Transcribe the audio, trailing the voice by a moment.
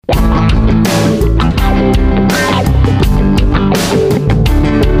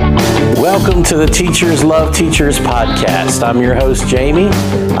Welcome to the Teachers Love Teachers podcast. I'm your host, Jamie.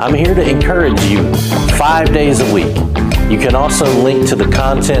 I'm here to encourage you 5 days a week. You can also link to the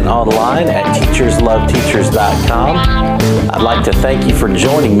content online at teachersloveteachers.com. I'd like to thank you for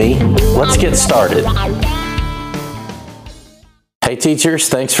joining me. Let's get started. Hey teachers,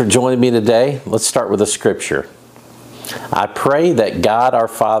 thanks for joining me today. Let's start with a scripture. I pray that God our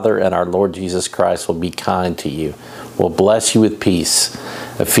Father and our Lord Jesus Christ will be kind to you, will bless you with peace.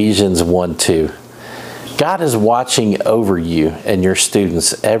 Ephesians 1:2. God is watching over you and your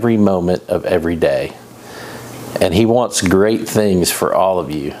students every moment of every day, and He wants great things for all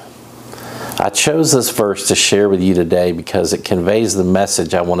of you. I chose this verse to share with you today because it conveys the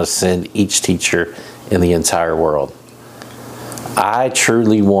message I want to send each teacher in the entire world. I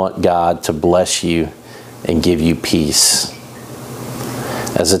truly want God to bless you and give you peace.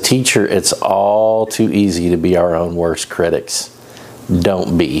 As a teacher, it's all too easy to be our own worst critics.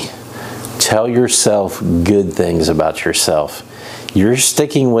 Don't be. Tell yourself good things about yourself. You're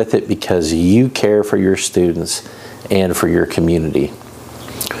sticking with it because you care for your students and for your community.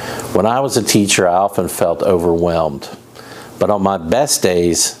 When I was a teacher, I often felt overwhelmed. But on my best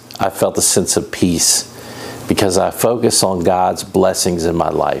days, I felt a sense of peace because I focus on God's blessings in my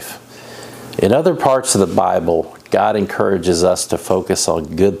life. In other parts of the Bible, God encourages us to focus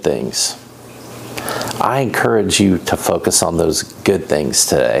on good things. I encourage you to focus on those good things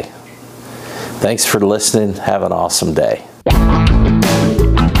today. Thanks for listening. Have an awesome day.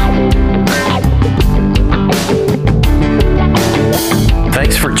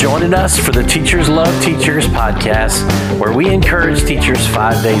 Thanks for joining us for the Teachers Love Teachers podcast, where we encourage teachers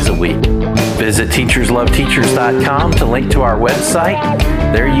 5 days a week. Visit teachersloveteachers.com to link to our website.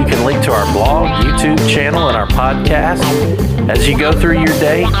 There you can link to our blog, YouTube channel, and our podcast. As you go through your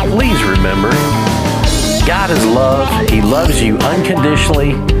day, please remember, God is love. He loves you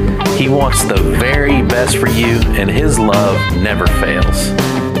unconditionally. He wants the very best for you, and His love never fails.